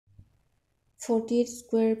48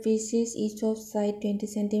 square pieces, each of side 20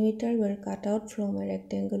 cm, were cut out from a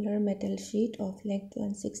rectangular metal sheet of length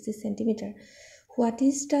 160 cm. What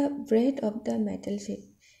is the breadth of the metal sheet?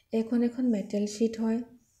 এখন metal sheet হয়,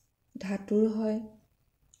 ধাতুৰ হয়,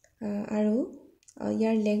 আৰু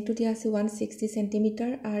ইয়াৰ লেংথটো দিয়া আছে 160 cm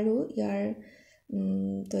আৰু ইয়াৰ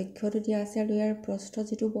দৈৰ্ঘ্যটো দিয়া আছে আৰু ইয়াৰ প্ৰস্থ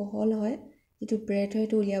যেটো বহল হয়, যেটো ব্ৰেড হয়,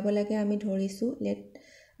 এটো উলিয়াব লাগে আমি ধৰিছো। লেট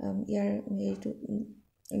ইয়াৰ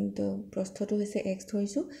এইটো প্ৰস্থটো হৈছে x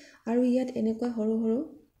ধৰিছো আৰু ইয়াত এনেকুৱা সৰু সৰু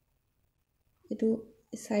এটো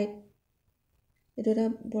সাইড এটো এটা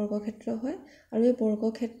বৰ্গক্ষেত্ৰ হয় আৰু এই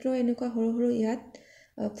বৰ্গক্ষেত্ৰ এনেকুৱা সৰু সৰু ইয়াত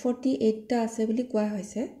 48 টা আছে বুলি কোৱা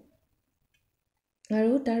হৈছে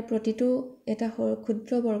আৰু তাৰ প্ৰতিটো এটা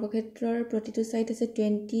ক্ষুদ্ৰ বৰ্গক্ষেত্ৰৰ প্ৰতিটো সাইড আছে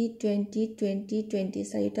 20 20 20 20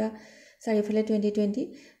 চাৰিটা চাৰিফালে 20 20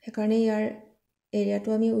 হেকাৰণে ইয়াৰ এৰিয়াটো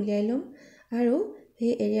আমি উলিয়াই লম আৰু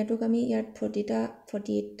এই এৰিয়াটোক আমি ইয়াত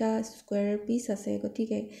 48 টা স্কয়াৰ পিস আছে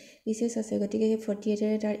গতিকে পিসেস আছে গতিকে এই 48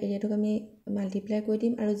 এৰ তাৰ এৰিয়াটোক আমি মাল্টিপ্লাই কৰি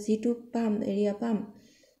দিম আৰু যেটো পাম এৰিয়া পাম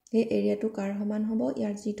এই এৰিয়াটো কাৰ সমান হ'ব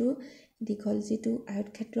ইয়াৰ যেটো দীঘল যেটো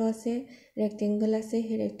আয়তক্ষেত্ৰ আছে ৰেক্টেংগল আছে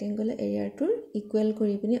সেই ৰেক্টেংগল এৰিয়াটোৰ ইকুৱেল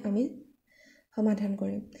কৰি পিনি আমি সমাধান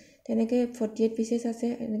কৰিম তেনেকে 48 পিসেস আছে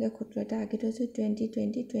এনেকে ক্ষুদ্ৰ এটা আকি থৈছো 20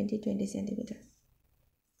 20 20 20 cm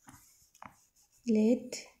let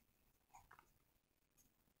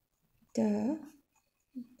the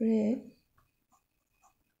breadth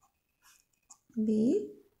be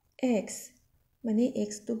x মানে x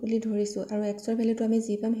to বুলি ধৰিছো আৰু x ৰ ভ্যালুটো আমি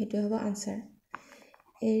যি পাম হেতু হ'ব answer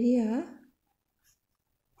area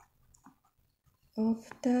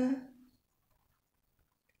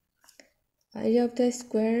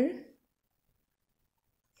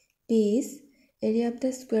of the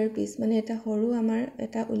square piece মানে এটা সৰু আমাৰ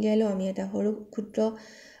এটা উলিয়াইলো আমি এটা সৰু ক্ষুদ্ৰ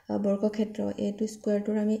বৰ্গক্ষেত্ৰ এটো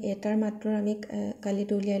স্কয়াৰটোৰ আমি এটাৰ মাত্ৰ আমি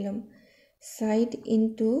কালিটো উলিয়াইলম side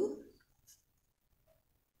into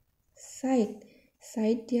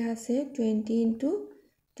side দিয়া আছে 20 into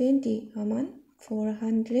 20 সমান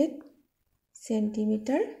 400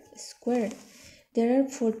 centimeter square there are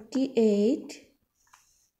 48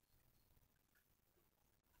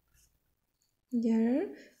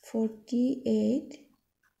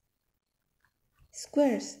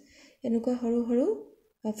 squares এনেকুৱা সৰু সৰু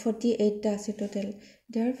 48 টা আছে total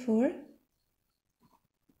therefore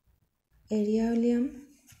area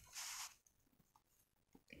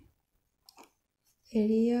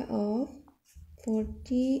of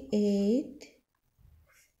 48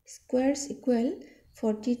 squares equal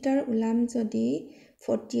 40 টাৰ উলাম যদি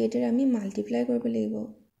 48 এৰ আমি মাল্টিপ্লাই কৰিব লাগিব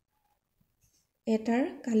এটাৰ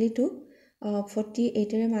কালিটো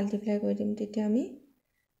 48 এৰে মাল্টিপ্লাই কৰি দিম তেতিয়া আমি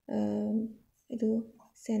এটো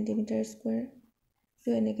সেন্টিমিটাৰ স্কয়াৰ তো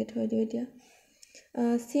এনেকে থৈ দিও এতিয়া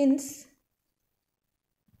since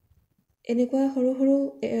এনেকুৱা সৰু সৰু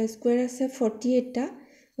স্কয়াৰ আছে 48 টা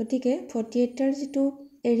গতিকে 48 টাৰ যেটো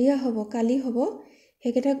এৰিয়া হ'ব কালি হ'ব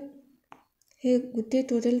হেকেটা হে গুটে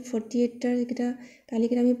টোটাল 48 টাৰ এটা কালি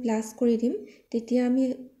কেটা আমি প্লাস কৰি দিম তেতিয়া আমি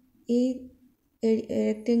এই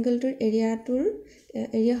ৰেক্টেংগলটোৰ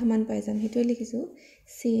এৰিয়া সমান পাই যাম হেতু লিখিছো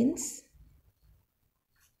since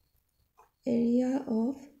area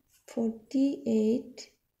of 48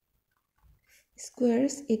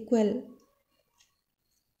 squares equal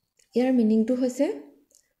ইয়াৰ মিনিংটো হৈছে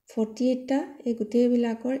 48 টা এই গুটে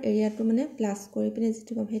বিলাকৰ এৰিয়াটো মানে প্লাস কৰি পিনে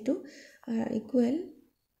যেটো পাম হেতু equal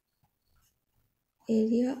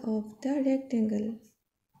area of the rectangle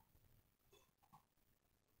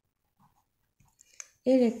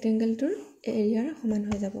এই ৰেক্টেংগলটোৰ এৰিয়াৰ সমান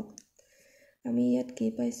হৈ যাব আমি ইয়াত কি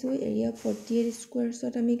পাইছো এৰিয়া 48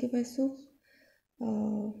 স্কয়াৰছত আমি কি পাইছো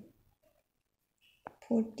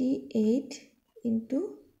 48 into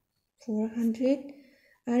 400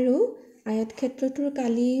 আৰু আয়তক্ষেত্ৰটোৰ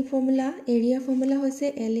কালি ফৰ্মুলা এৰিয়া ফৰ্মুলা হৈছে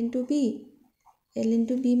L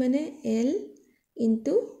into B মানে L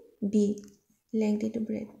into B length into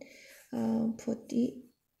breadth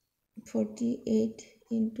 48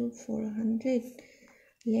 into 400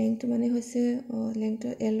 length মানে হৈছে length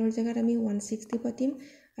L ৰ জাগাত আমি 160 পাতিম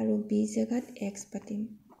আৰু B জাগাত x পাতিম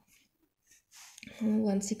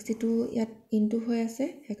 160 টো ইয়াত ইনটু হৈ আছে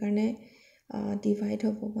হেকাৰণে ডিভাইড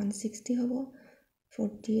হ'ব 160 হ'ব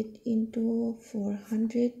 48 into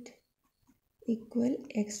 400 equal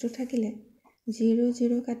x to থাকিলে 0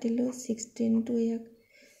 0 কাটিলো 16 to ইয়াক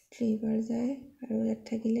 3 বাৰ যায় আৰু ইয়াত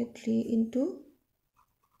থাকিলে 3 into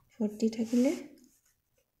 40 থাকিলে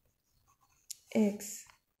x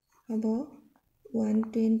হ'ব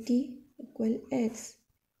 120 equal x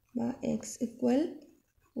বা x equal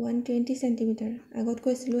 120 cm আগত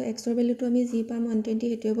কৈছিলো x ৰ ভ্যালুটো আমি যি পাম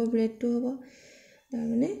 120 হেতু হ'ব ব্ৰেডটো হ'ব তাৰ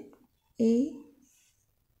মানে এই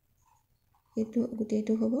এইটো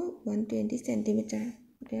গোটেইটো হ'ব 120 centimeter.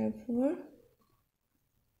 Therefore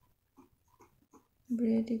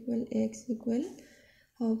breadth equal x equal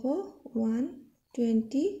হ'ব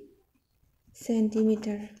 120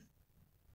 centimeter.